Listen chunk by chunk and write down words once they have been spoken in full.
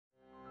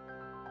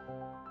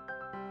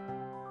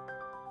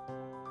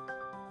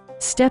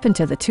Step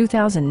into the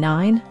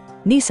 2009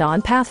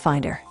 Nissan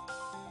Pathfinder.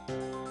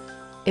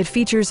 It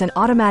features an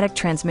automatic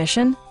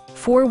transmission,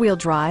 four-wheel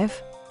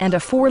drive, and a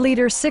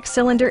 4-liter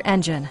 6-cylinder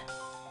engine.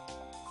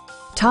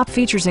 Top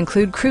features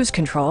include cruise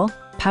control,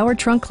 power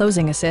trunk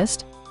closing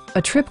assist,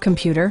 a trip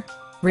computer,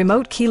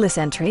 remote keyless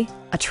entry,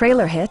 a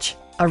trailer hitch,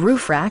 a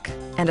roof rack,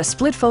 and a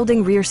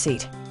split-folding rear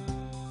seat.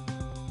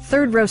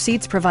 Third-row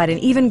seats provide an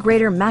even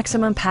greater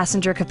maximum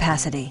passenger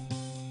capacity.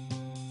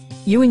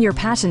 You and your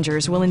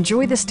passengers will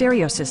enjoy the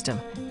stereo system,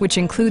 which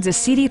includes a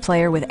CD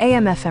player with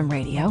AM/FM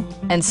radio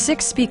and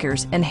 6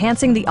 speakers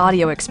enhancing the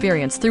audio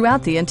experience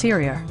throughout the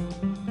interior.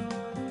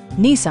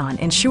 Nissan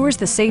ensures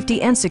the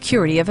safety and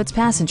security of its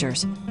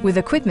passengers with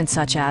equipment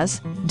such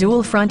as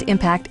dual front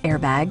impact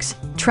airbags,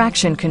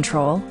 traction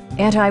control,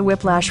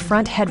 anti-whiplash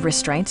front head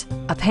restraints,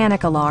 a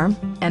panic alarm,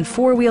 and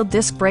 4-wheel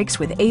disc brakes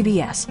with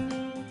ABS.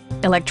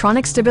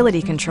 Electronic stability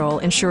control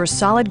ensures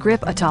solid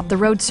grip atop the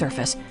road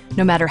surface,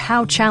 no matter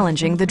how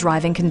challenging the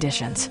driving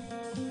conditions.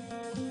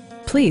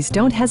 Please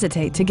don't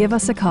hesitate to give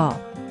us a call.